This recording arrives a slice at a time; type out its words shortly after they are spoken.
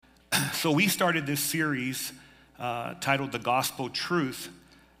So we started this series titled The Gospel Truth.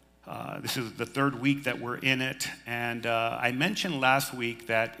 This is the third week that we're in it. And I mentioned last week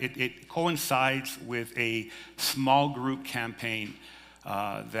that it coincides with a small group campaign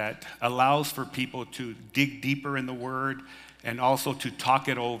that allows for people to dig deeper in the Word and also to talk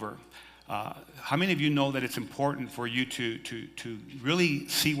it over. How many of you know that it's important for you to really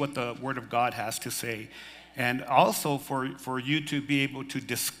see what the Word of God has to say? And also for you to be able to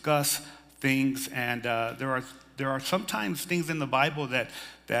discuss things. And there are sometimes things in the Bible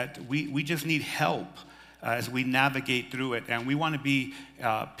that we just need help as we navigate through it. And we want to be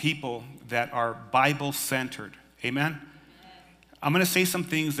people that are Bible-centered. Amen? I'm going to say some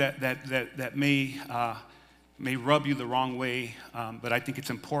things that may rub you the wrong way, but I think it's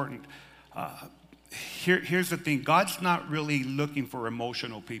important. Here's the thing. God's not really looking for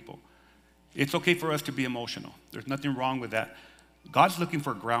emotional people. It's okay for us to be emotional. There's nothing wrong with that. God's looking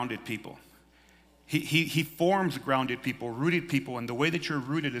for grounded people. He forms grounded people, rooted people, and the way that you're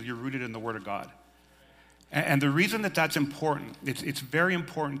rooted is you're rooted in the Word of God. And the reason that that's important, it's very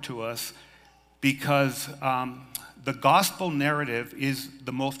important to us because the gospel narrative is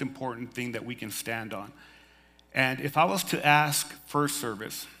the most important thing that we can stand on. And if I was to ask first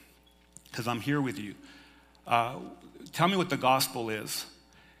service, because I'm here with you, tell me what the gospel is.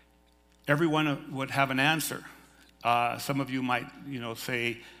 Everyone would have an answer. Some of you might,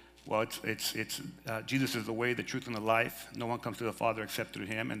 say, well, it's Jesus is the way, the truth, and the life. No one comes to the Father except through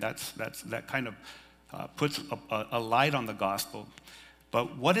Him, and that kind of puts a light on the gospel.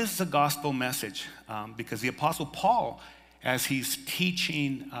 But what is the gospel message? Because the Apostle Paul, as he's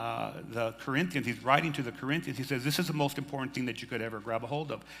teaching the Corinthians, he's writing to the Corinthians, he says, this is the most important thing that you could ever grab a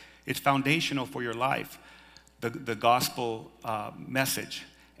hold of. It's foundational for your life, the gospel message.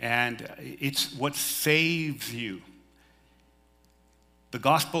 And it's what saves you. The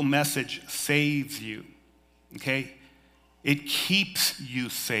gospel message saves you, okay? It keeps you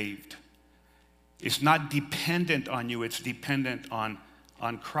saved. It's not dependent on you, it's dependent on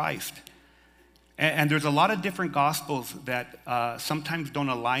Christ. And there's a lot of different gospels that sometimes don't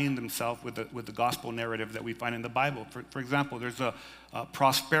align themselves with the gospel narrative that we find in the Bible. For example, there's a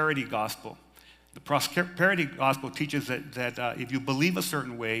prosperity gospel. The prosperity gospel teaches that if you believe a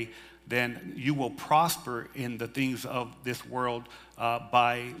certain way, then you will prosper in the things of this world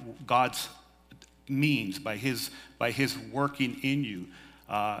by God's means, by His working in you.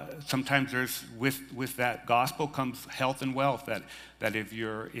 Sometimes there's with that gospel comes health and wealth. That if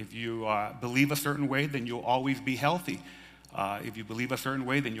you believe a certain way, then you'll always be healthy. If you believe a certain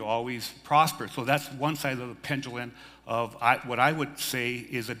way, then you'll always prosper. So that's one side of the pendulum of what I would say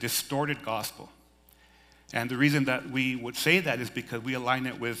is a distorted gospel. And the reason that we would say that is because we align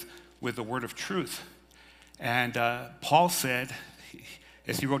it with the word of truth. And Paul said,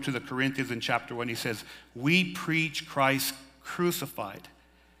 as he wrote to the Corinthians in chapter 1, he says, we preach Christ crucified.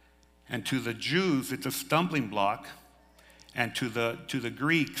 And to the Jews, it's a stumbling block. And to the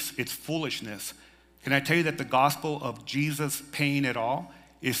Greeks, it's foolishness. Can I tell you that the gospel of Jesus paying it all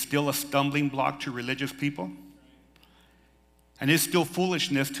is still a stumbling block to religious people? And it's still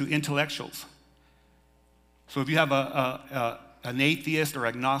foolishness to intellectuals. So if you have an atheist or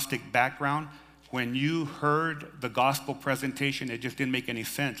agnostic background, when you heard the gospel presentation, it just didn't make any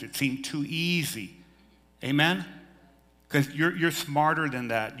sense. It seemed too easy. Amen? Because you're smarter than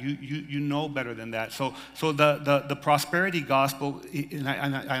that. You know better than that. So the prosperity gospel, and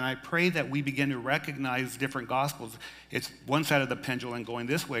I pray that we begin to recognize different gospels. It's one side of the pendulum going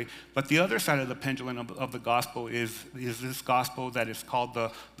this way, but the other side of the pendulum of the gospel is this gospel that is called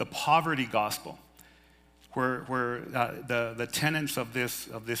the poverty gospel. Where the tenets of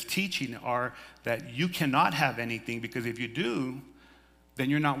this teaching are that you cannot have anything, because if you do, then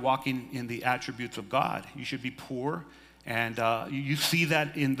you're not walking in the attributes of God. You should be poor, and you see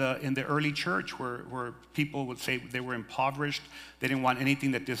that in the early church where people would say they were impoverished. They didn't want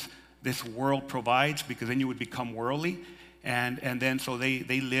anything that this world provides, because then you would become worldly, and then so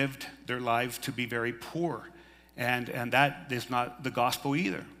they lived their lives to be very poor, and that is not the gospel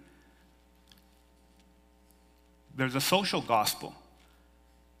either. There's a social gospel.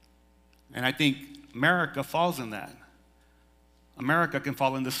 And I think America falls in that. America can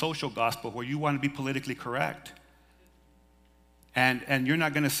fall in the social gospel where you want to be politically correct. And you're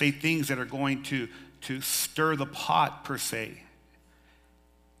not going to say things that are going to stir the pot per se.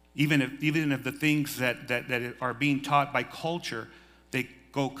 Even if the things that are being taught by culture, they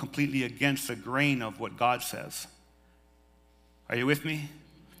go completely against the grain of what God says. Are you with me?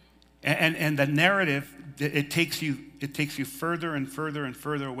 And the narrative, it takes you further and further and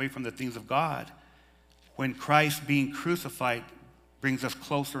further away from the things of God. When Christ being crucified brings us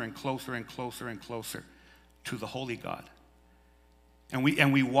closer and closer and closer and closer to the holy God. And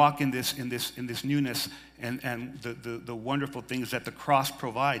we walk in this newness and the wonderful things that the cross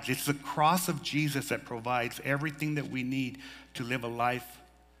provides. It's the cross of Jesus that provides everything that we need to live a life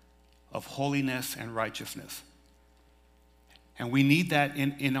of holiness and righteousness. And we need that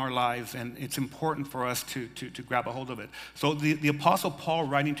in our lives, and it's important for us to grab a hold of it. So the Apostle Paul,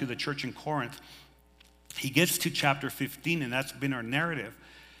 writing to the church in Corinth, he gets to chapter 15, and that's been our narrative.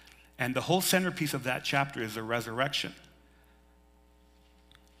 And the whole centerpiece of that chapter is the resurrection,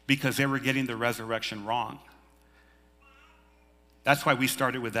 because they were getting the resurrection wrong. That's why we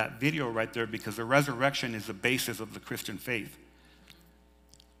started with that video right there, because the resurrection is the basis of the Christian faith.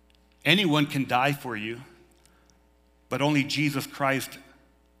 Anyone can die for you, but only Jesus Christ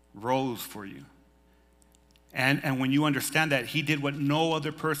rose for you. And when you understand that, he did what no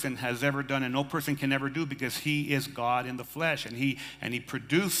other person has ever done and no person can ever do, because he is God in the flesh, and he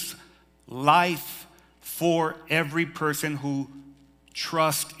produced life for every person who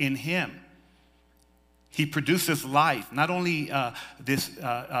trusts in him. He produces life, not only this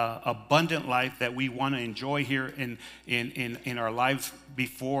abundant life that we want to enjoy here in our lives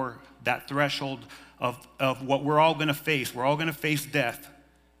before that threshold of what we're all going to face. We're all going to face death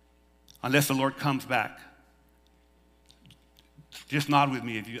unless the Lord comes back. Just nod with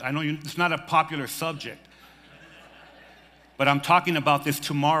me if you. I know it's not a popular subject, but I'm talking about this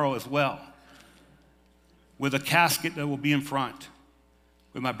tomorrow as well, with a casket that will be in front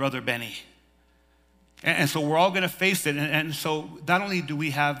with my brother Benny. And so we're all going to face it. And so not only do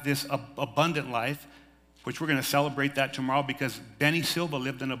we have this abundant life, which we're going to celebrate that tomorrow, because Benny Silva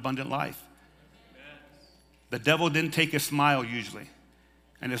lived an abundant life. The devil didn't take his smile usually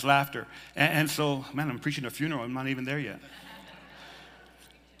and his laughter. And so, man, I'm preaching a funeral. I'm not even there yet.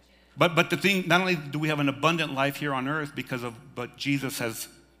 But the thing, not only do we have an abundant life here on earth but Jesus has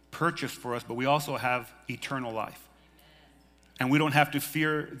purchased for us, but we also have eternal life. And we don't have to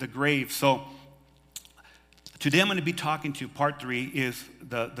fear the grave. So today I'm going to be talking to part 3 is,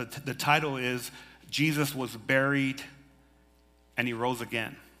 the title is, Jesus was buried and he rose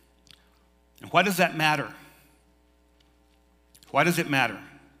again. And why does that matter? Why does it matter?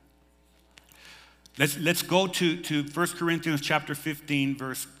 Let's go to 1 Corinthians chapter 15,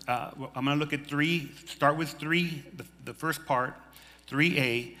 verse, I'm going to look at 3, start with 3, the first part,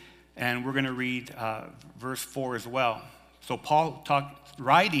 3a, and we're going to read verse 4 as well. So Paul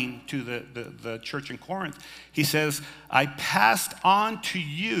writing to the church in Corinth, he says, I passed on to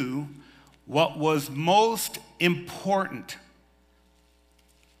you what was most important.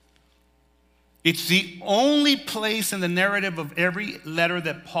 It's the only place in the narrative of every letter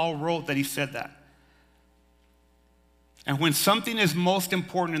that Paul wrote that he said that. And when something is most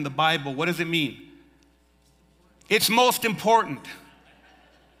important in the Bible, what does it mean? It's most important.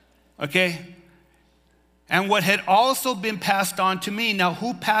 Okay? And what had also been passed on to me. Now,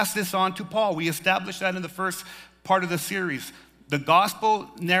 who passed this on to Paul? We established that in the first part of the series. The gospel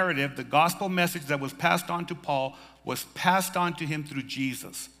narrative, the gospel message that was passed on to Paul was passed on to him through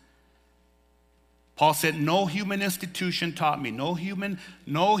Jesus. Paul said, no human institution taught me, no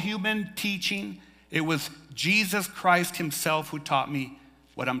human teaching. It was Jesus Christ himself who taught me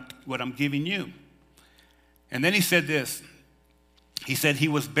what I'm giving you. And then he said this. He said he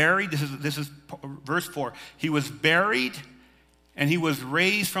was buried. This is verse 4. He was buried and he was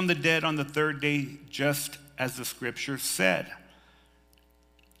raised from the dead on the third day, just as the scriptures said.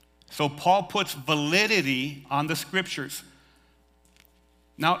 So Paul puts validity on the scriptures.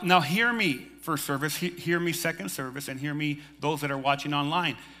 Now hear me, first service, hear me, second service, and hear me, those that are watching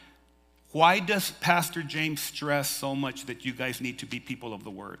online. Why does Pastor James stress so much that you guys need to be people of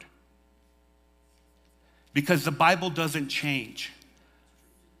the word? Because the Bible doesn't change.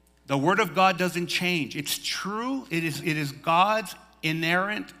 The word of God doesn't change. It's true. It is God's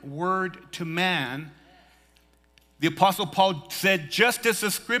inerrant word to man. The Apostle Paul said, just as the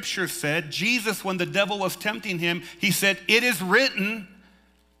scripture said, Jesus, when the devil was tempting him, he said, it is written.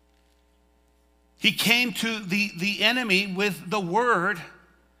 He came to the enemy with the word,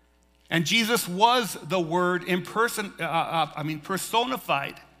 and Jesus was the word in person,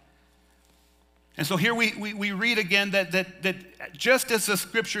 personified. And so here we read again that just as the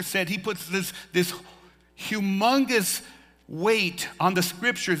scripture said, he puts this humongous weight on the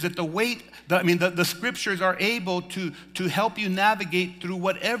scriptures, that the scriptures are able to help you navigate through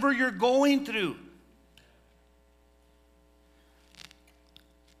whatever you're going through.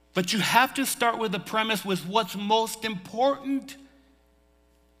 But you have to start with the premise with what's most important.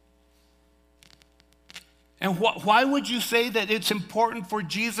 And why would you say that it's important for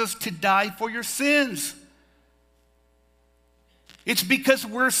Jesus to die for your sins? It's because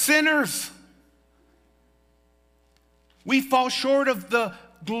we're sinners. We fall short of the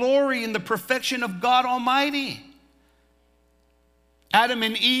glory and the perfection of God Almighty. Adam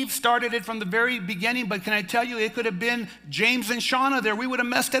and Eve started it from the very beginning, but can I tell you, it could have been James and Shauna there. We would have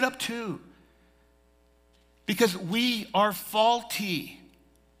messed it up too. Because we are faulty.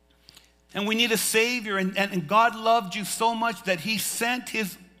 And we need a Savior. And God loved you so much that He sent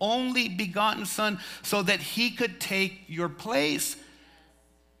His only begotten Son so that He could take your place.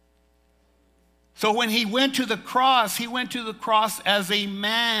 So when He went to the cross, He went to the cross as a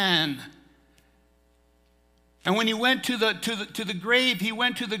man. And when He went to the grave, He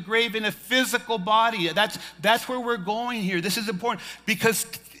went to the grave in a physical body. That's where we're going here. This is important because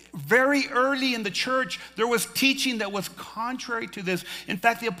very early in the church, there was teaching that was contrary to this. In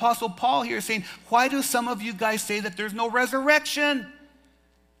fact, the Apostle Paul here is saying, why do some of you guys say that there's no resurrection?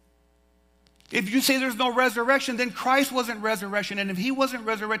 If you say there's no resurrection, then Christ wasn't resurrection. And if He wasn't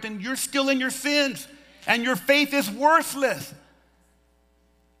resurrected, you're still in your sins. And your faith is worthless.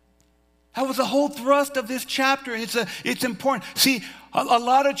 That was the whole thrust of this chapter. And it's important. See, a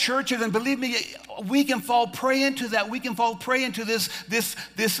lot of churches, and believe me, we can fall prey into that. We can fall prey into this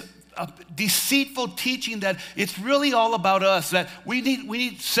deceitful teaching that it's really all about us, that we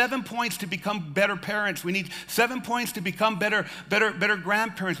need 7 points to become better parents. We need 7 points to become better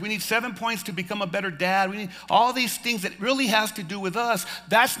grandparents. We need 7 points to become a better dad. We need all these things that really has to do with us.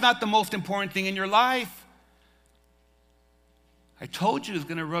 That's not the most important thing in your life. I told you it was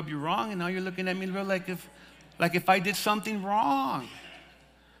going to rub you wrong, and now you're looking at me like if I did something wrong.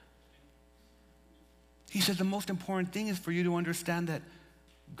 He said the most important thing is for you to understand that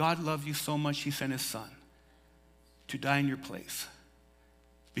God loved you so much, He sent His Son to die in your place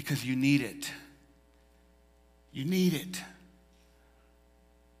because you need it. You need it.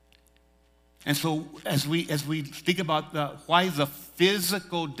 And so as we think about why the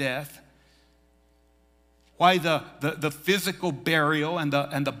physical death, why the physical burial and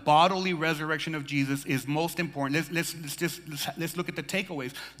the bodily resurrection of Jesus is most important. Let's look at the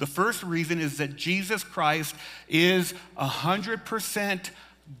takeaways. The first reason is that Jesus Christ is 100%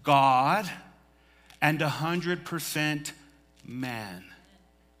 God and 100% man.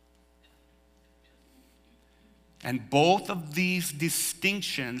 And both of these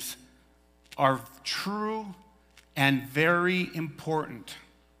distinctions are true and very important.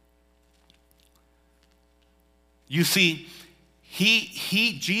 You see,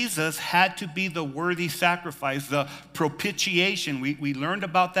 Jesus had to be the worthy sacrifice, the propitiation. We learned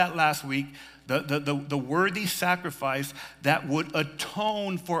about that last week. The worthy sacrifice that would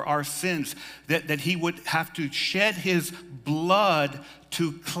atone for our sins, that He would have to shed His blood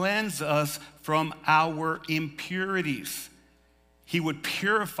to cleanse us from our impurities. He would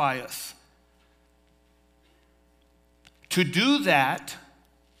purify us. To do that,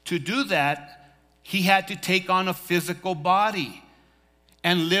 He had to take on a physical body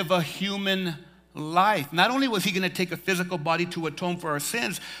and live a human life. Not only was He going to take a physical body to atone for our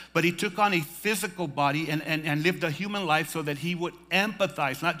sins, but He took on a physical body and lived a human life so that He would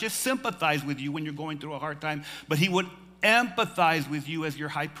empathize, not just sympathize with you when you're going through a hard time, but He would empathize with you as your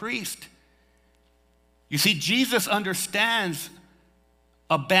high priest. You see, Jesus understands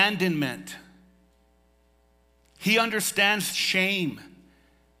abandonment. He understands shame.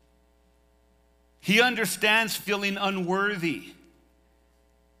 He understands feeling unworthy.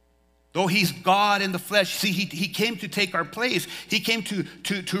 Though He's God in the flesh, see, He came to take our place. He came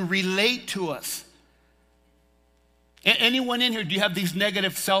to relate to us. Anyone in here, do you have this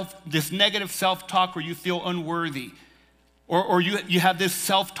negative self-talk where you feel unworthy? Or you have this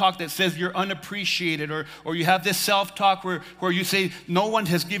self-talk that says you're unappreciated, or you have this self-talk where you say, no one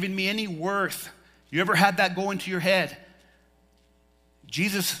has given me any worth. You ever had that go into your head?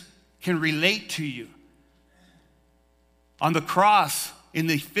 Jesus can relate to you. On the cross, in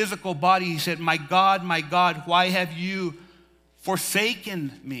the physical body, He said, my God, why have you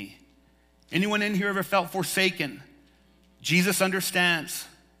forsaken me? Anyone in here ever felt forsaken? Jesus understands.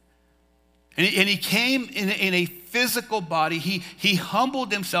 And He came in a physical body. He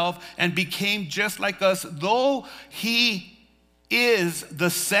humbled Himself and became just like us, though He is the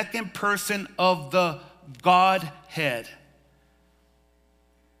second person of the Godhead.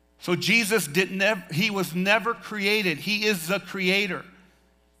 So Jesus He was never created. He is the creator.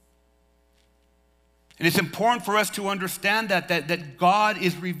 And it's important for us to understand that God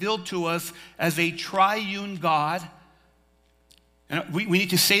is revealed to us as a triune God. And we need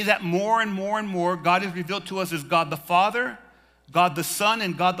to say that more and more and more. God is revealed to us as God the Father, God the Son,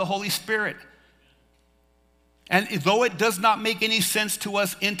 and God the Holy Spirit. And though it does not make any sense to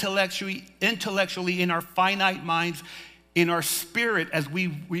us intellectually in our finite minds, in our spirit, as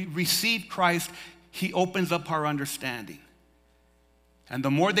we receive Christ, he opens up our understanding. And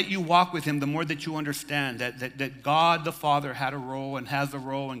the more that you walk with him, the more that you understand that God the Father had a role and has a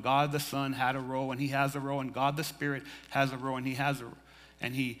role, and God the Son had a role and he has a role, and God the Spirit has a role and he has a role,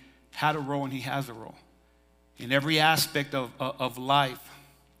 and he had a role and he has a role in every aspect of life.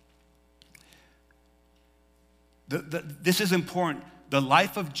 This is important. The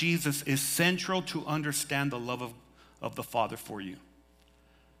life of Jesus is central to understand the love of the Father for you.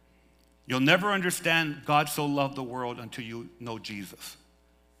 You'll never understand God so loved the world until you know Jesus.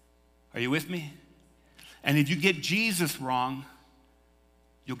 Are you with me? And if you get Jesus wrong,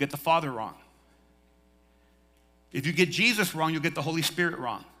 you'll get the Father wrong. If you get Jesus wrong, you'll get the Holy Spirit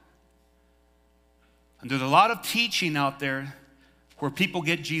wrong. And there's a lot of teaching out there where people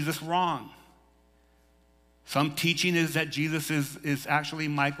get Jesus wrong. Some teaching is that Jesus is actually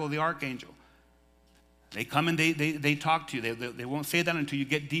Michael the archangel. They come and they talk to you. They won't say that until you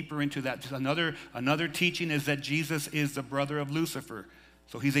get deeper into that. Another teaching is that Jesus is the brother of Lucifer.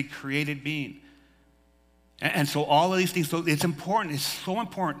 So he's a created being. And so all of these things, so it's important, it's so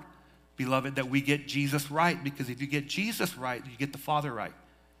important, beloved, that we get Jesus right, because if you get Jesus right, you get the Father right.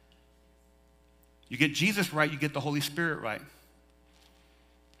 You get Jesus right, you get the Holy Spirit right.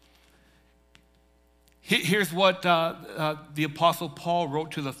 Here's what the Apostle Paul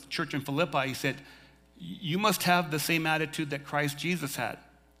wrote to the church in Philippi. He said, you must have the same attitude that Christ Jesus had.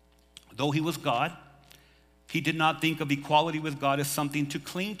 Though he was God, he did not think of equality with God as something to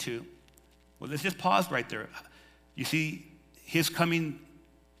cling to. Well, let's just pause right there. You see, his coming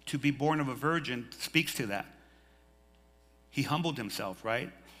to be born of a virgin speaks to that. He humbled himself,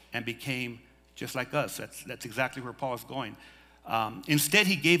 right? And became just like us. That's exactly where Paul is going. Instead,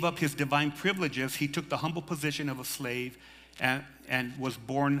 he gave up his divine privileges. He took the humble position of a slave and was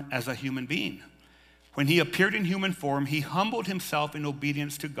born as a human being. When he appeared in human form, he humbled himself in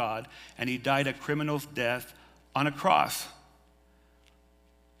obedience to God, and he died a criminal's death on a cross.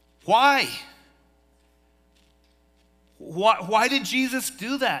 Why? Why did Jesus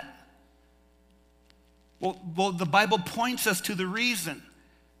do that? Well, the Bible points us to the reason.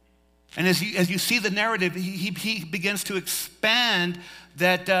 And as you see the narrative, he begins to expand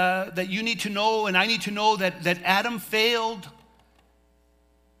that you need to know, and I need to know, that Adam failed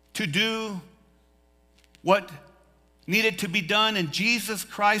to do what needed to be done, and Jesus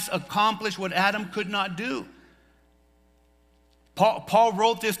Christ accomplished what Adam could not do. Paul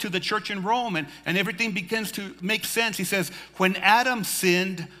wrote this to the church in Rome, and everything begins to make sense. He says, when Adam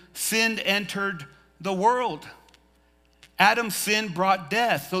sinned, sin entered the world. Adam's sin brought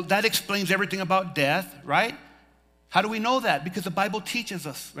death. So that explains everything about death, right? How do we know that? Because the Bible teaches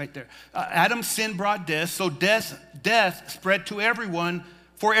us right there. Adam's sin brought death, so death spread to everyone,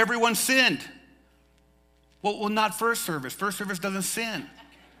 for everyone sinned. Well, not first service. First service doesn't sin.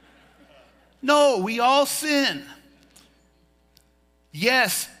 No, we all sin.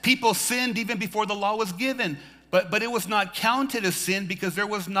 Yes, people sinned even before the law was given, but it was not counted as sin because there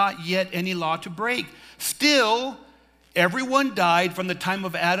was not yet any law to break. Still, everyone died from the time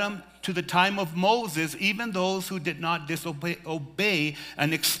of Adam to the time of Moses, even those who did not obey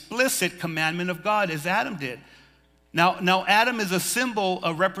an explicit commandment of God as Adam did. Now Adam is a symbol,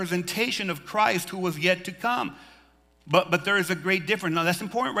 a representation of Christ who was yet to come. But there is a great difference. Now that's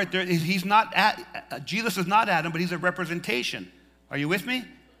important right there. Jesus is not Adam, but he's a representation. Are you with me?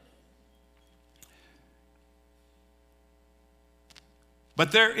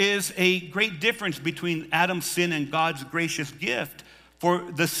 But there is a great difference between Adam's sin and God's gracious gift. For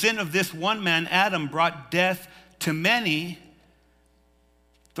the sin of this one man, Adam, brought death to many.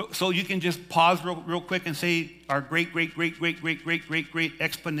 So you can just pause real quick and say, our great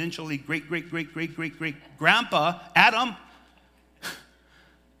exponentially great grandpa, Adam,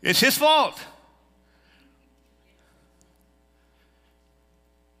 it's his fault.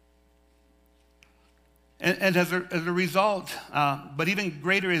 And as a result, but even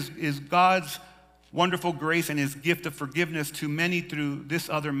greater is God's wonderful grace and his gift of forgiveness to many through this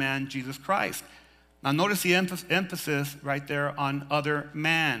other man, Jesus Christ. Now notice the emphasis right there on other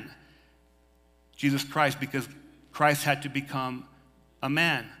man, Jesus Christ, because Christ had to become a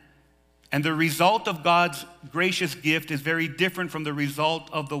man. And the result of God's gracious gift is very different from the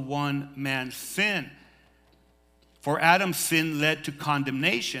result of the one man's sin. For Adam's sin led to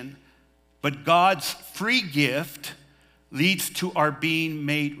condemnation, but God's free gift leads to our being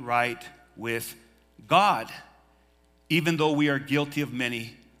made right with God, even though we are guilty of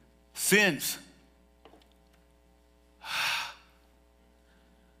many sins.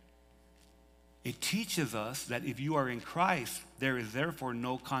 It teaches us that if you are in Christ, there is therefore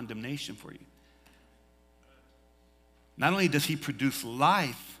no condemnation for you. Not only does he produce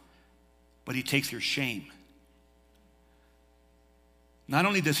life, but he takes your shame. Not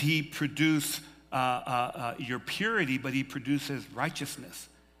only does he produce your purity, but he produces righteousness.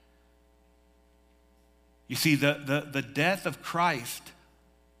 You see, the death of Christ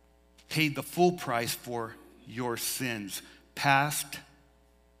paid the full price for your sins, past,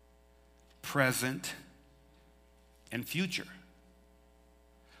 present, and future.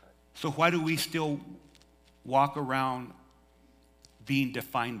 So why do we still walk around being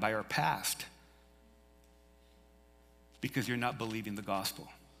defined by our past? Because you're not believing the gospel.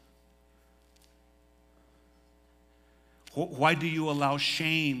 Why do you allow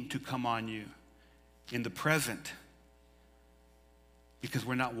shame to come on you in the present? Because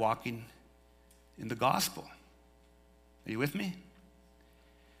we're not walking in the gospel. Are you with me?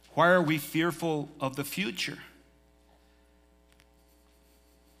 Why are we fearful of the future?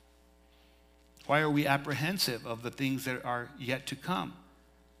 Why are we apprehensive of the things that are yet to come?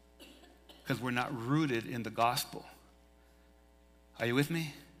 Because we're not rooted in the gospel. Are you with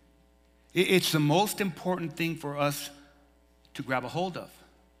me? It's the most important thing for us to grab a hold of.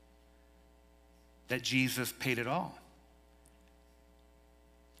 That Jesus paid it all.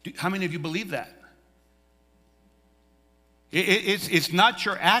 How many of you believe that? It's not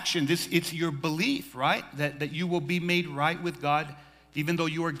your action, it's your belief, right? That you will be made right with God even though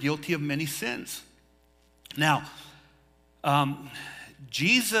you are guilty of many sins. Now,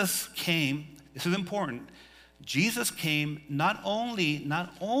 Jesus came, this is important, Jesus came not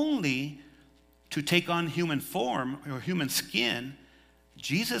only to take on human form or human skin,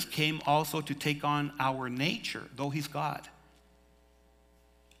 Jesus came also to take on our nature, though he's God.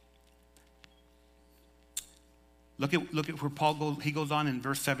 Look at where Paul goes. He goes on in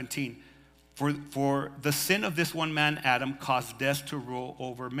verse 17. For the sin of this one man, Adam, caused death to rule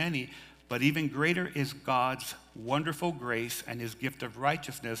over many, but even greater is God's wonderful grace and his gift of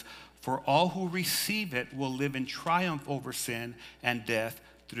righteousness. For all who receive it will live in triumph over sin and death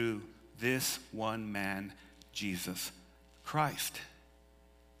through this one man, Jesus Christ.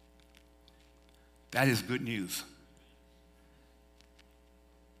 That is good news.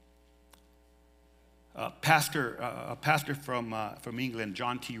 A pastor from England,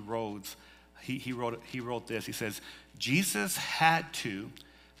 John T. Rhodes, he wrote this. He says, Jesus had to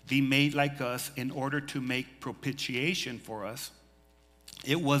be made like us in order to make propitiation for us.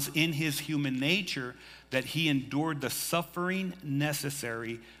 It was in his human nature that he endured the suffering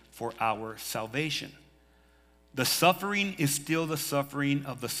necessary for our salvation. The suffering is still the suffering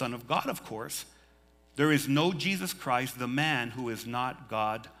of the Son of God, of course. There is no Jesus Christ, the man, who is not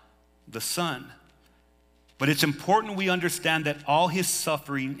God, the Son. But it's important we understand that all his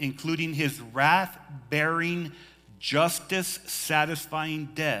suffering, including his wrath-bearing, justice-satisfying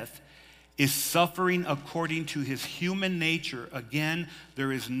death, is suffering according to his human nature. Again,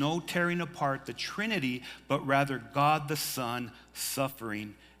 there is no tearing apart the Trinity, but rather God the Son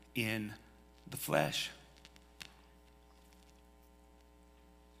suffering in the flesh.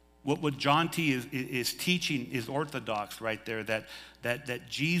 What John T. is teaching is orthodox right there, that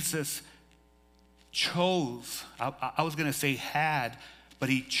Jesus chose, I was going to say had, but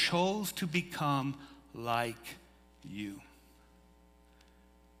he chose to become like you.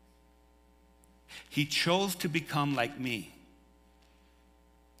 He chose to become like me,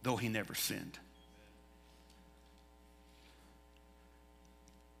 though he never sinned.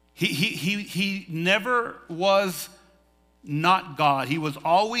 He never was not God. He was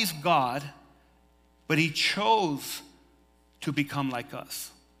always God, but he chose to become like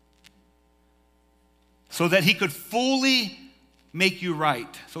us so that he could fully make you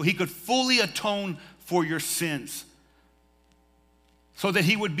right, so he could fully atone for your sins, so that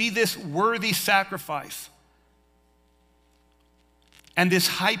he would be this worthy sacrifice and this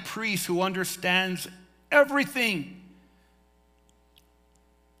high priest who understands everything.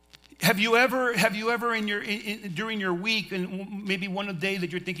 Have you ever during your week and maybe one day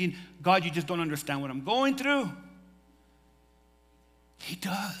that you're thinking, God, you just don't understand what I'm going through? He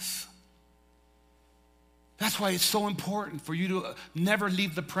does. That's why it's so important for you to never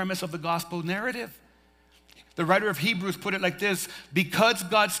leave the premise of the gospel narrative. The writer of Hebrews put it like this: because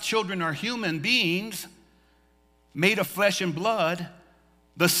God's children are human beings made of flesh and blood,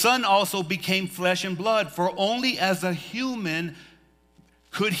 the Son also became flesh and blood, for only as a human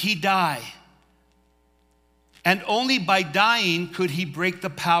could he die. And only by dying could he break the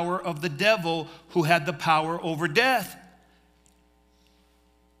power of the devil, who had the power over death.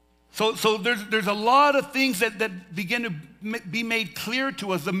 So there's a lot of things that begin to be made clear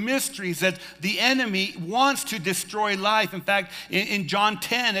to us, the mysteries that the enemy wants to destroy life. In fact, in John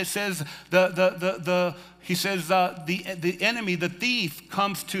 10, it says the he says, the enemy, the thief,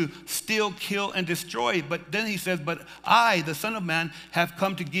 comes to steal, kill, and destroy. But then he says, but I, the Son of Man, have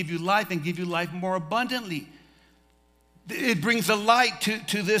come to give you life and give you life more abundantly. It brings a light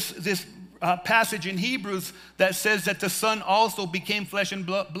to this passage in Hebrews that says that the Son also became flesh and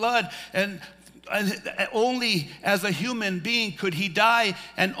blood, and only as a human being could he die,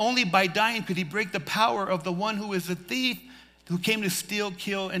 and only by dying could he break the power of the one who is a thief, who came to steal,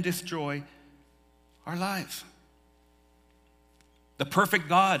 kill, and destroy our lives. The perfect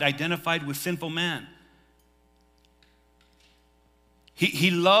God identified with sinful man.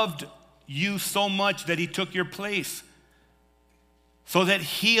 He loved you so much that he took your place so that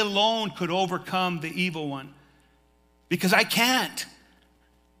he alone could overcome the evil one. Because I can't.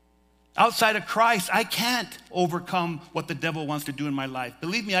 Outside of Christ, I can't overcome what the devil wants to do in my life.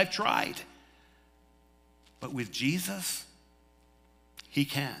 Believe me, I've tried. But with Jesus, he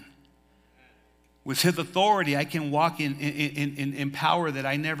can. With his authority, I can walk in power that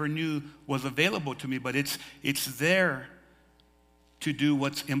I never knew was available to me, but it's there to do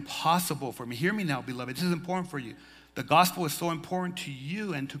what's impossible for me. Hear me now, beloved. This is important for you. The gospel is so important to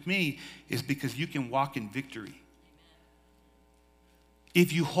you and to me is because you can walk in victory.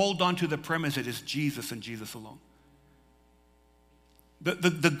 If you hold on to the premise that it's Jesus and Jesus alone.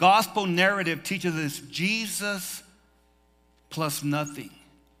 The gospel narrative teaches us Jesus plus nothing.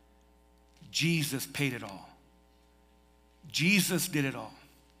 Jesus paid it all. Jesus did it all.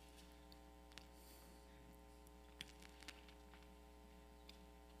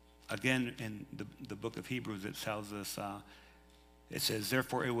 Again, in the book of Hebrews, it tells us, it says,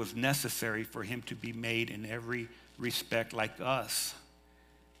 therefore it was necessary for him to be made in every respect like us,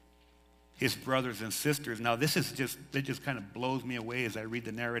 his brothers and sisters. Now this is it just kind of blows me away as I read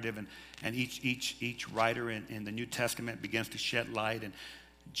the narrative, and each writer in the New Testament begins to shed light. And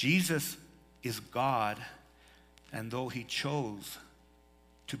Jesus is God, and though he chose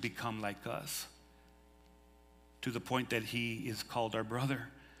to become like us, to the point that he is called our brother.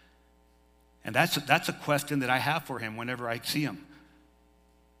 And that's a question that I have for him whenever I see him.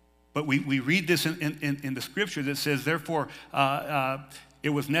 But we read this in the scripture that says, therefore, it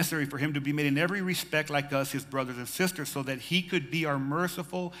was necessary for him to be made in every respect like us, his brothers and sisters, so that he could be our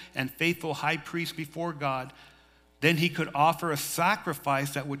merciful and faithful high priest before God. Then he could offer a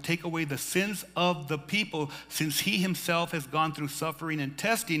sacrifice that would take away the sins of the people. Since he himself has gone through suffering and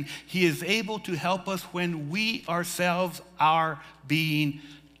testing, he is able to help us when we ourselves are being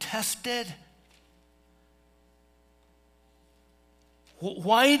tested.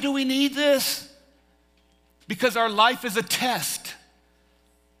 Why do we need this? Because our life is a test.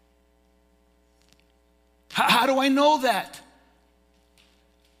 How do I know that?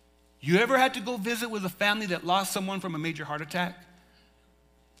 You ever had to go visit with a family that lost someone from a major heart attack?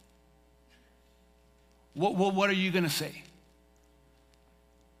 What are you going to say?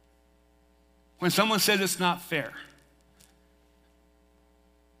 When someone says it's not fair.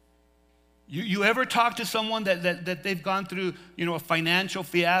 You ever talk to someone that they've gone through, a financial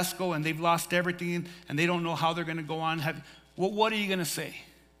fiasco and they've lost everything and they don't know how they're going to go on? What are you going to say?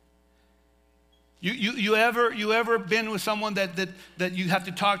 You ever been with someone that you have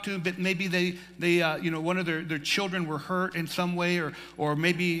to talk to, but maybe they one of their children were hurt in some way, or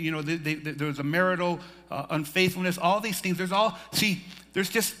maybe there was a marital unfaithfulness. All these things. There's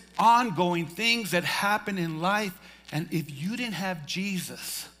just ongoing things that happen in life, and if you didn't have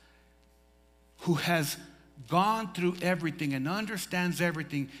Jesus, who has gone through everything and understands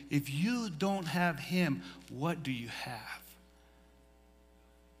everything, if you don't have him, what do you have?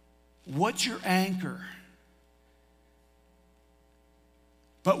 What's your anchor?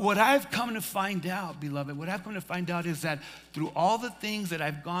 But what I've come to find out, beloved, is that through all the things that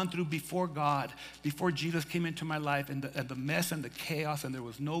I've gone through before God, before Jesus came into my life, and the mess and the chaos, and there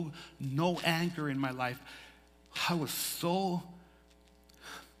was no anchor in my life, I was so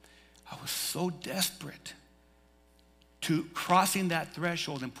desperate to crossing that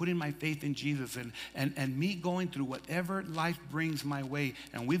threshold and putting my faith in Jesus and me going through whatever life brings my way.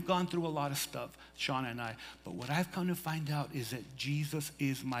 And we've gone through a lot of stuff, Shauna and I. But what I've come to find out is that Jesus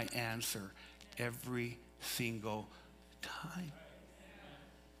is my answer every single time.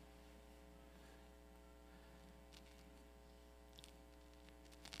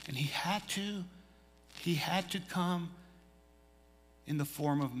 And he had to come in the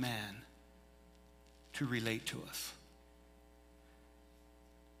form of man to relate to us.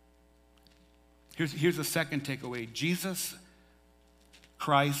 Here's the second takeaway. Jesus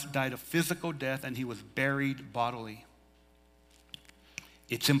Christ died a physical death and he was buried bodily.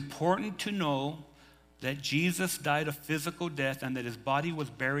 It's important to know that Jesus died a physical death and that his body was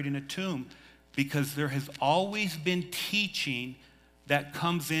buried in a tomb, because there has always been teaching that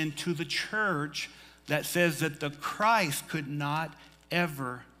comes into the church that says that the Christ could not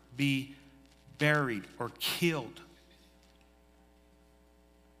ever be buried or killed.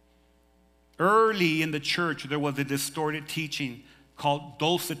 Early in the church, there was a distorted teaching called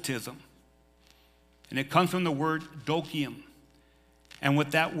Docetism. And it comes from the word dokium. And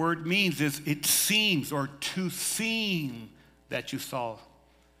what that word means is it seems, or to seem, that you saw.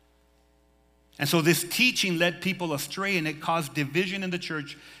 And so this teaching led people astray, and it caused division in the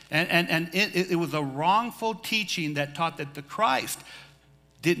church. And it was a wrongful teaching that taught that the Christ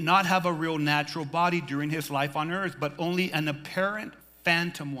did not have a real natural body during his life on earth, but only an apparent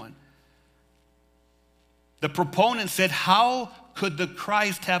phantom one. The proponent said, how could the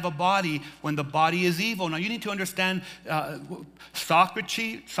Christ have a body when the body is evil? Now you need to understand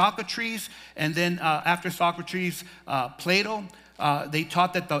Socrates, and then after Socrates, Plato. They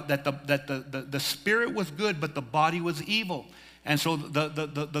taught that the spirit was good, but the body was evil. And so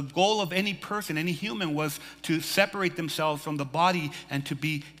the goal of any person, any human, was to separate themselves from the body and to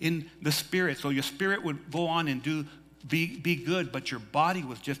be in the spirit. So your spirit would go on and be good, but your body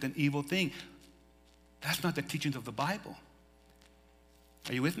was just an evil thing. That's not the teachings of the Bible.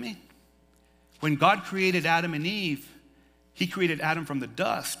 Are you with me? When God created Adam and Eve, he created Adam from the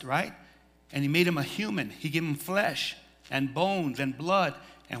dust, right? And he made him a human. He gave him flesh and bones and blood.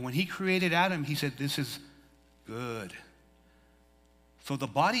 And when he created Adam, he said, this is good. So the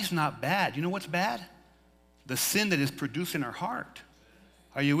body's not bad. You know what's bad? The sin that is produced in our heart.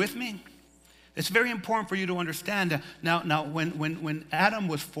 Are you with me? It's very important for you to understand. Now, when Adam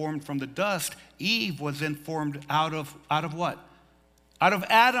was formed from the dust, Eve was then formed out of what? Out of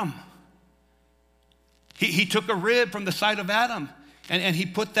Adam. He took a rib from the side of Adam, and he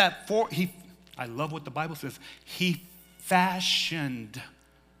put that I love what the Bible says. He fashioned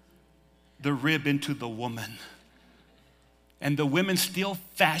the rib into the woman. And the women still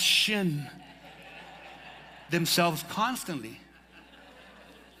fashion themselves constantly.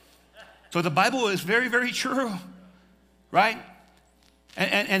 So the Bible is very, very true, right?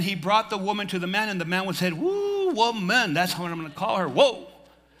 And he brought the woman to the man, and the man would say, woo, woman, that's what I'm going to call her, whoa.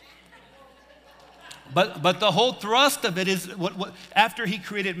 But the whole thrust of it is, after he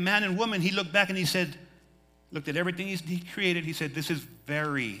created man and woman, he looked back and he said, looked at everything he created, he said, this is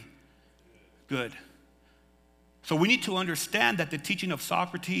very good. So we need to understand that the teaching of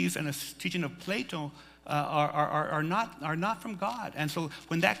Socrates and the teaching of Plato are not from God. And so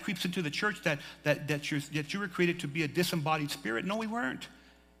when that creeps into the church that you were created to be a disembodied spirit, no, we weren't.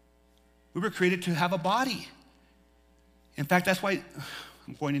 We were created to have a body. In fact, that's why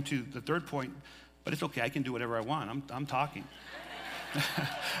I'm going into the third point, but it's okay, I can do whatever I want. I'm talking.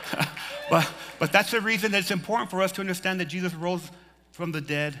 but that's the reason that it's important for us to understand that Jesus rose from the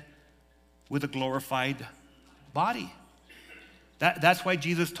dead with a glorified body. That's why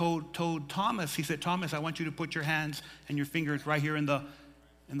Jesus told Thomas, he said, Thomas, I want you to put your hands and your fingers right here in the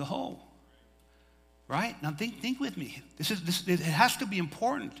hole. Right? Now think with me. It has to be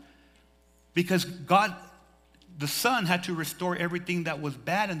important, because God, the Son, had to restore everything that was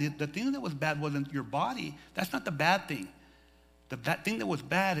bad, and the thing that was bad wasn't your body. That's not the bad thing. The bad thing that was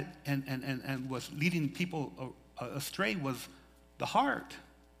bad and was leading people astray was the heart.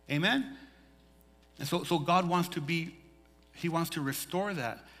 Amen? And so God wants to restore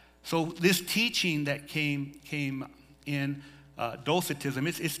that. So this teaching that came in Docetism,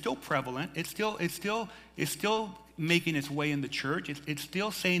 it's still prevalent. It's still making its way in the church. It's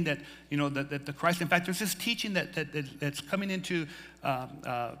still saying that, that the Christ. In fact, there's this teaching that's coming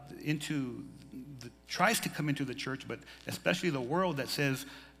tries to come into the church, but especially the world, that says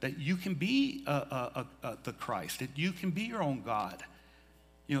that you can be the Christ, that you can be your own God.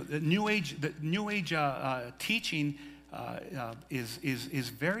 The New Age teaching is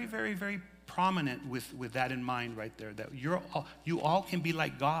very, very, very prominent with that in mind right there, that you all can be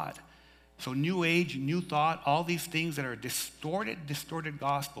like God. So New Age, New Thought, all these things that are distorted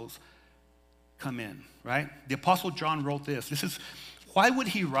gospels come in, right? The Apostle John wrote this. Why would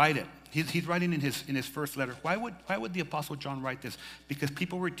he write it? He's writing in his first letter. Why would the Apostle John write this? Because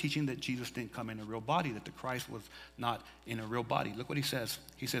people were teaching that Jesus didn't come in a real body, that the Christ was not in a real body. Look what he says.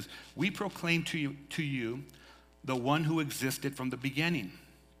 He says, we proclaim to you the one who existed from the beginning,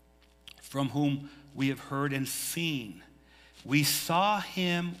 from whom we have heard and seen. We saw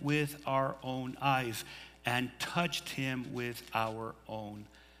him with our own eyes and touched him with our own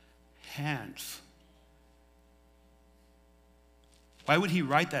hands. Why would he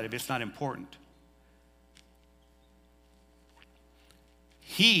write that if it's not important?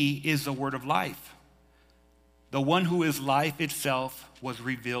 He is the word of life. The one who is life itself was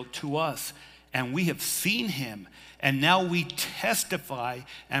revealed to us. and we have seen him. And now we testify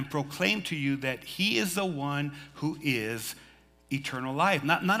and proclaim to you that he is the one who is eternal life.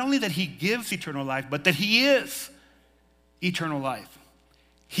 Not only that he gives eternal life, but that he is eternal life.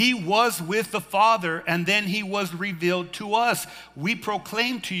 He was with the Father, and then he was revealed to us. We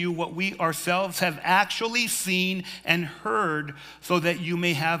proclaim to you what we ourselves have actually seen and heard, so that you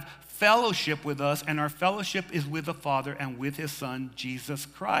may have fellowship with us, and our fellowship is with the Father and with his Son, Jesus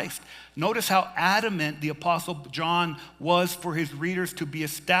Christ. Notice how adamant the Apostle John was for his readers to be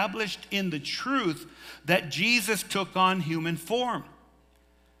established in the truth that Jesus took on human form.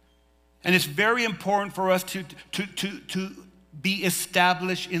 And it's very important for us to be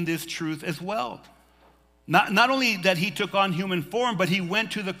established in this truth as well. Not only that he took on human form, but he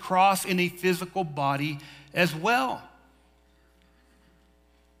went to the cross in a physical body as well.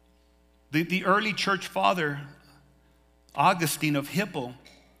 The early church father, Augustine of Hippo,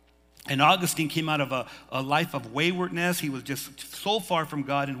 and Augustine came out of a life of waywardness. He was just so far from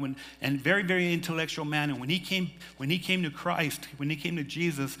God, and very, very intellectual man. And when he came to Christ, when he came to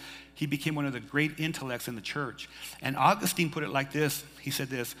Jesus, he became one of the great intellects in the church. And Augustine put it like this. He said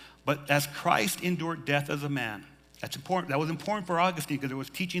this: "But as Christ endured death as a man," that's important. That was important for Augustine because there was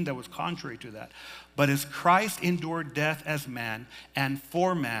teaching that was contrary to that. "But as Christ endured death as man and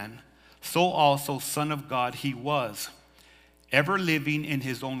for man, so also Son of God he was, ever living in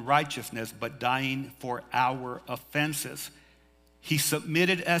his own righteousness, but dying for our offenses. He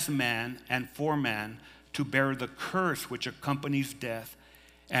submitted as man and for man to bear the curse which accompanies death.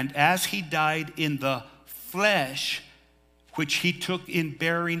 And as he died in the flesh, which he took in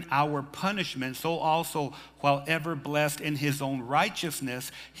bearing our punishment, so also, while ever blessed in his own righteousness,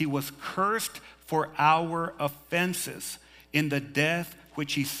 he was cursed for our offenses in the death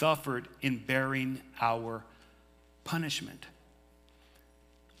which he suffered in bearing our punishment."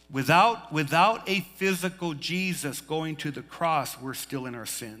 Without a physical Jesus going to the cross, we're still in our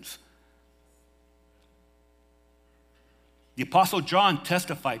sins. The Apostle John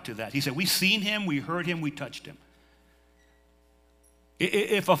testified to that. He said, "We've seen him, we heard him, we touched him."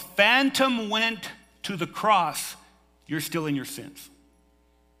 If a phantom went to the cross, you're still in your sins.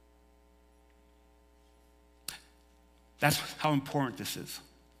 That's how important this is.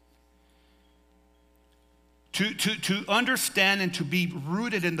 To understand and to be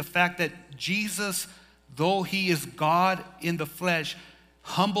rooted in the fact that Jesus, though he is God in the flesh,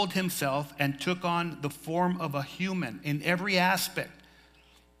 humbled himself and took on the form of a human in every aspect,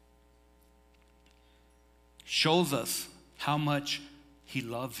 shows us how much he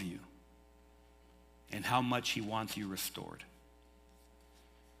loves you and how much he wants you restored.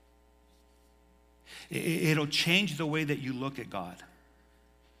 It'll change the way that you look at God.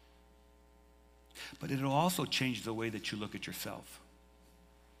 But it'll also change the way that you look at yourself.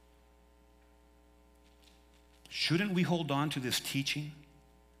 Shouldn't we hold on to this teaching?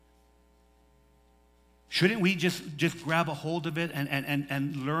 Shouldn't we just grab a hold of it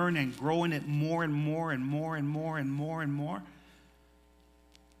and learn and grow in it more and more and more and more and more and more?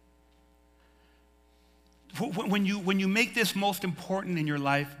 When you make this most important in your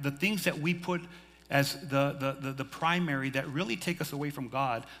life, the things that we put as the primary that really take us away from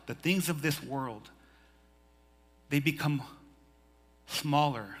God, the things of this world, they become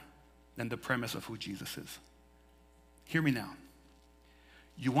smaller than the premise of who Jesus is. Hear me now.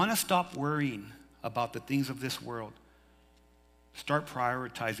 You want to stop worrying about the things of this world. Start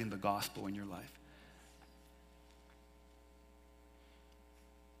prioritizing the gospel in your life.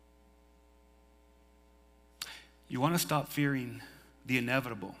 You want to stop fearing the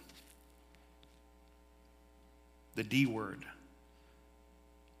inevitable, the D word.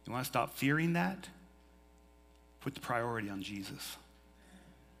 You want to stop fearing that? Put the priority on Jesus.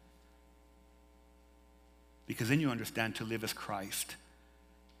 Because then you understand to live as Christ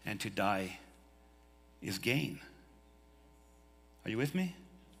and to die is gain. Are you with me?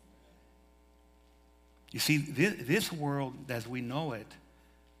 You see, this world as we know it,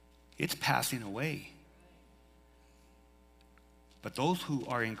 it's passing away. But those who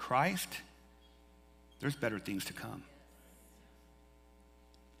are in Christ, there's better things to come.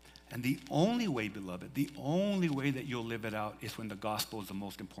 And the only way, beloved, the only way that you'll live it out is when the gospel is the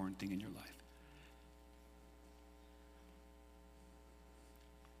most important thing in your life.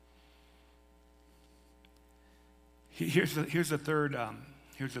 Here's the third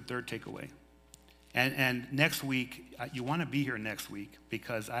takeaway. And next week, you want to be here next week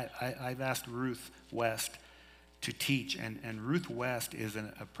because I've asked Ruth West to teach, and Ruth West is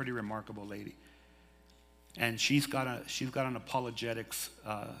a pretty remarkable lady. And she's got an apologetics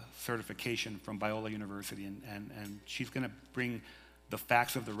certification from Biola University, and she's going to bring the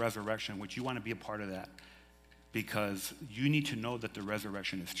facts of the resurrection, which you want to be a part of that, because you need to know that the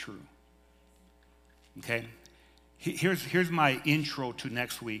resurrection is true. Okay? Here's my intro to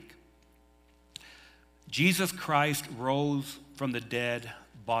next week. Jesus Christ rose from the dead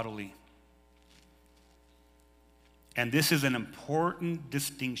bodily. And this is an important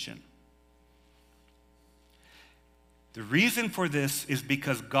distinction. The reason for this is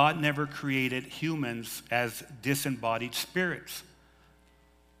because God never created humans as disembodied spirits.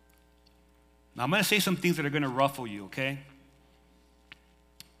 Now, I'm going to say some things that are going to ruffle you, okay?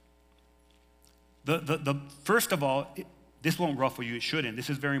 First of all, this won't ruffle you, it shouldn't. This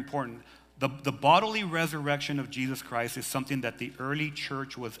is very important. The bodily resurrection of Jesus Christ is something that the early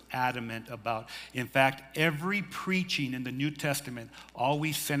church was adamant about. In fact, every preaching in the New Testament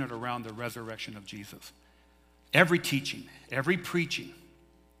always centered around the resurrection of Jesus. Every teaching, every preaching.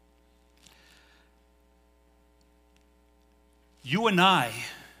 You and I,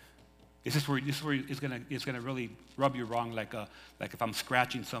 this is where it's gonna really rub you wrong, like if I'm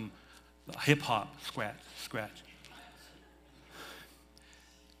scratching some hip hop scratch.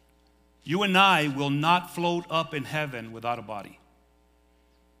 You and I will not float up in heaven without a body.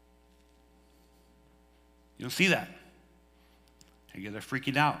 You don't see that. You guys are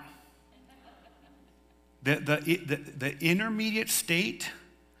freaking out. The intermediate state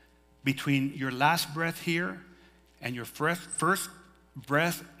between your last breath here and your first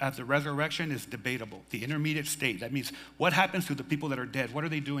breath at the resurrection is debatable. The intermediate state. That means what happens to the people that are dead? What are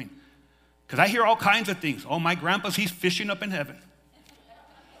they doing? Because I hear all kinds of things. Oh, my grandpa's, he's fishing up in heaven.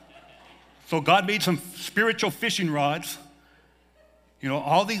 So God made some spiritual fishing rods. You know,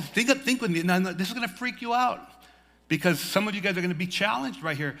 all these, think with me. Now, this is going to freak you out because some of you guys are going to be challenged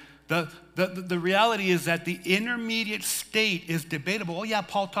right here. The reality is that the intermediate state is debatable. Oh, yeah,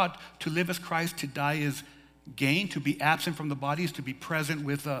 Paul taught to live as Christ, to die is gain, to be absent from the body is to be present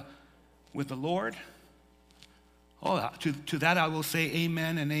with the Lord. Oh, to that I will say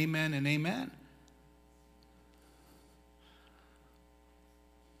amen and amen and amen.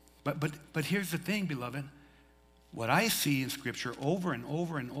 But here's the thing, beloved. What I see in Scripture over and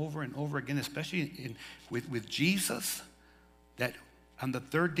over and over and over again, especially with Jesus, that on the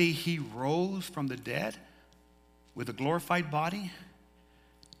third day he rose from the dead with a glorified body.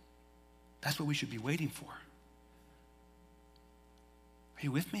 That's what we should be waiting for. Are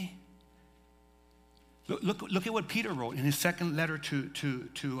you with me? Look at what Peter wrote in his second letter to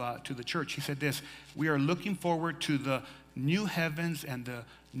the church. He said this: we are looking forward to the new heavens and the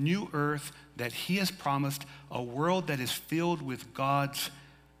new earth that he has promised, a world that is filled with God's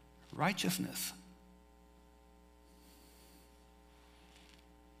righteousness.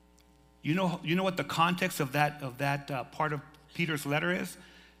 You know what the context of that part of Peter's letter is?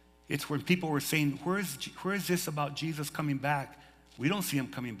 It's when people were saying, where is this about Jesus coming back? We don't see him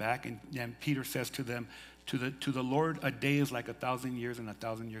coming back. And Peter says to them, to the Lord, a day is like 1,000 years, and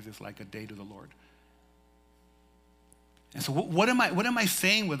 1,000 years is like a day to the Lord. And so what am I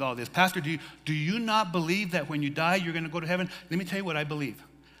saying with all this? Pastor, do you not believe that when you die, you're going to go to heaven? Let me tell you what I believe.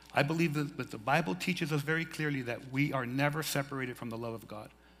 I believe that the Bible teaches us very clearly that we are never separated from the love of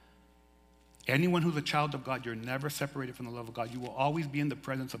God. Anyone who's a child of God, you're never separated from the love of God. You will always be in the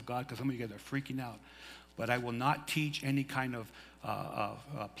presence of God, because some of you guys are freaking out. But I will not teach any kind of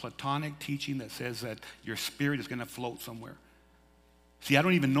Platonic teaching that says that your spirit is going to float somewhere. See, I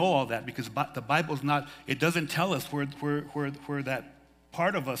don't even know all that, because the Bible's not, it doesn't tell us where that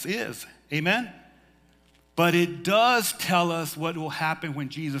part of us is. Amen? But it does tell us what will happen when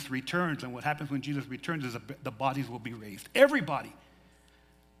Jesus returns. And what happens when Jesus returns is the bodies will be raised. Everybody.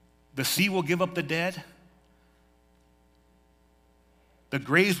 The sea will give up the dead. The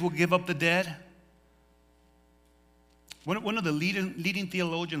graves will give up the dead. One of the leading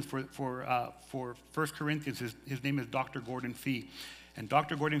theologians for 1 Corinthians, his name is Dr. Gordon Fee. And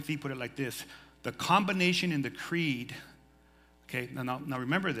Dr. Gordon Fee put it like this: the combination in the creed, okay, now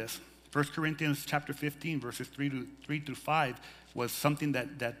remember this, 1 Corinthians chapter 15, verses 3 through 5, was something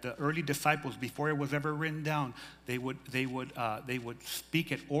that the early disciples, before it was ever written down, they would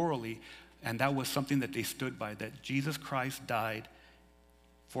speak it orally, and that was something that they stood by, that Jesus Christ died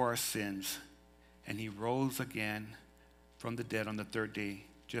for our sins, and he rose again from the dead on the third day,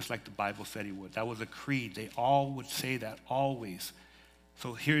 just like the Bible said he would. That was a creed. They all would say that, always.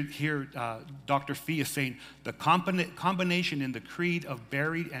 So here, Dr. Fee is saying the combination in the creed of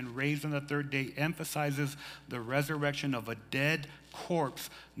buried and raised on the third day emphasizes the resurrection of a dead corpse,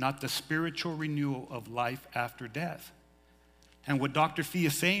 not the spiritual renewal of life after death. And what Dr. Fee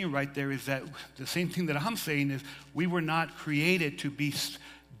is saying right there is that the same thing that I'm saying is we were not created to be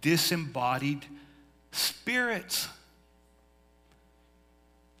disembodied spirits.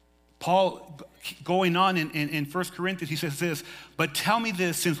 Paul, going on in 1 Corinthians, he says this, but tell me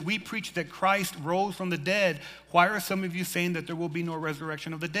this, since we preach that Christ rose from the dead, why are some of you saying that there will be no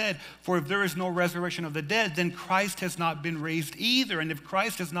resurrection of the dead? For if there is no resurrection of the dead, then Christ has not been raised either. And if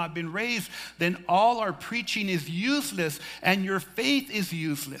Christ has not been raised, then all our preaching is useless and your faith is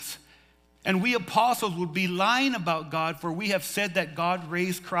useless. And we apostles would be lying about God, for we have said that God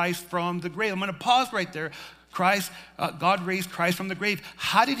raised Christ from the grave. I'm going to pause right there. God raised Christ from the grave.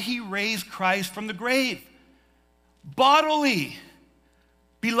 How did he raise Christ from the grave? Bodily.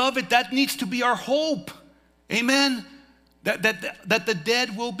 Beloved, that needs to be our hope. Amen? That the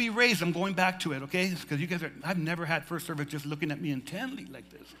dead will be raised. I'm going back to it, okay? Because you guys I've never had first service just looking at me intently like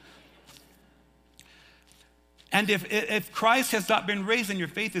this. And if Christ has not been raised and your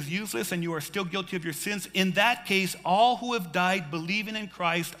faith is useless and you are still guilty of your sins, in that case, all who have died believing in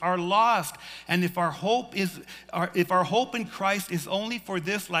Christ are lost. And if our hope in Christ is only for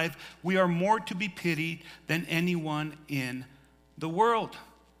this life, we are more to be pitied than anyone in the world.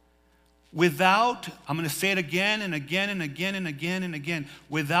 Without, I'm going to say it again and again and again and again and again,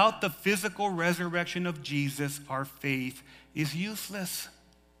 without the physical resurrection of Jesus, our faith is useless.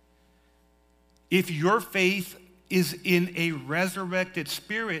 If your faith is in a resurrected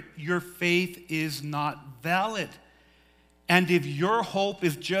spirit, your faith is not valid. And if your hope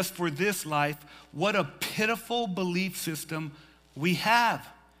is just for this life, what a pitiful belief system we have.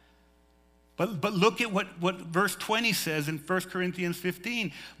 But look at what verse 20 says in 1 Corinthians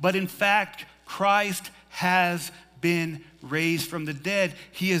 15. But in fact, Christ has been raised from the dead.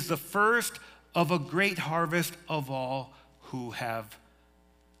 He is the first of a great harvest of all who have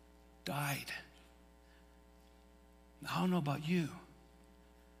died. I don't know about you,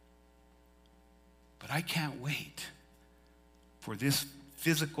 but I can't wait for this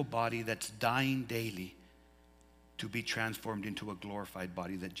physical body that's dying daily to be transformed into a glorified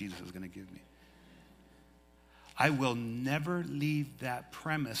body that Jesus is going to give me. I will never leave that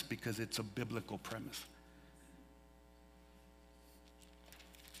premise because it's a biblical premise.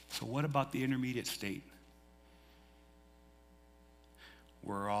 So what about the intermediate state?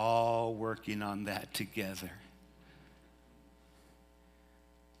 We're all working on that together.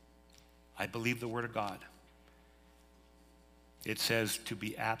 I believe the word of God. It says to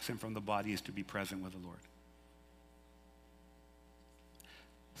be absent from the body is to be present with the Lord.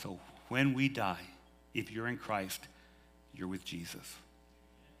 So when we die, if you're in Christ, you're with Jesus.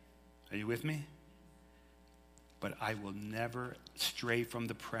 Are you with me? But I will never stray from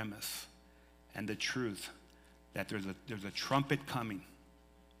the premise and the truth that there's a trumpet coming.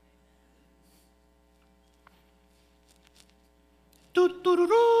 Doot, doot, doot,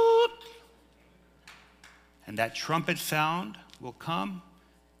 doot. And that trumpet sound will come,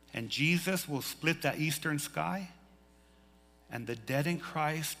 and Jesus will split that eastern sky, and the dead in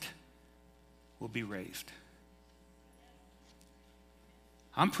Christ will be raised.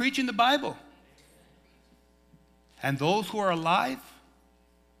 I'm preaching the Bible. And those who are alive,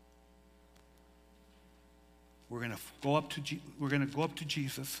 we're going to go up to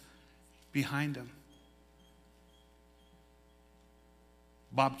Jesus behind him.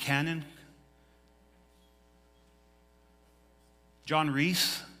 Bob Cannon, John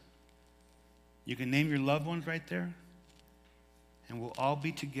Reese, you can name your loved ones right there, and we'll all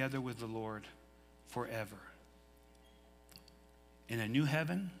be together with the Lord forever in a new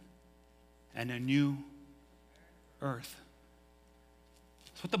heaven and a new earth.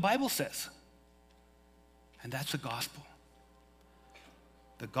 That's what the Bible says. And that's the gospel.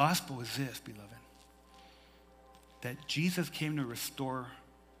 The gospel is this, beloved, that Jesus came to restore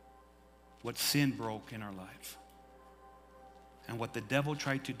what sin broke in our lives. And what the devil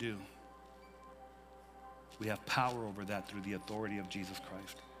tried to do, we have power over that through the authority of Jesus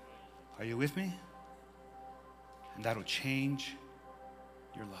Christ. Are you with me? And that'll change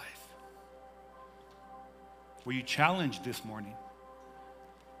your life. Were you challenged this morning?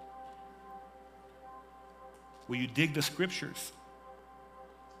 Will you dig the scriptures?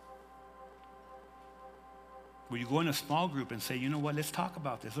 Will you go in a small group and say, you know what, let's talk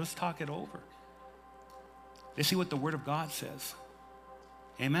about this. Let's talk it over. Let's see what the Word of God says.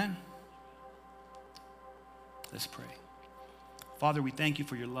 Amen? Let's pray. Father, we thank you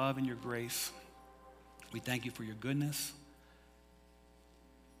for your love and your grace. We thank you for your goodness.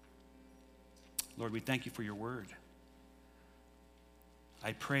 Lord, we thank you for your word.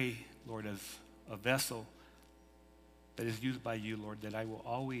 I pray, Lord, as a vessel that is used by you, Lord, that I will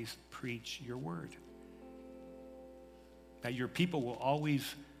always preach your word. That your people will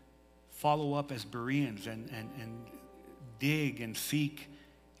always follow up as Bereans and dig and seek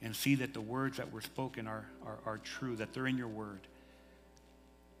and see that the words that were spoken are true, that they're in your word.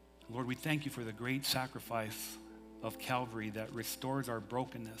 Lord, we thank you for the great sacrifice of Calvary that restores our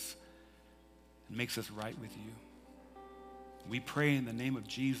brokenness and makes us right with you. We pray in the name of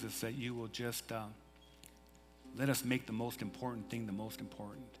Jesus that you will just let us make the most important thing the most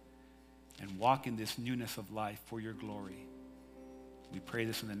important and walk in this newness of life for your glory. We pray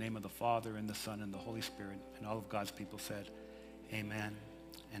this in the name of the Father and the Son and the Holy Spirit, and all of God's people said, amen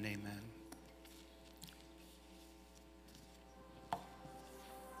and amen.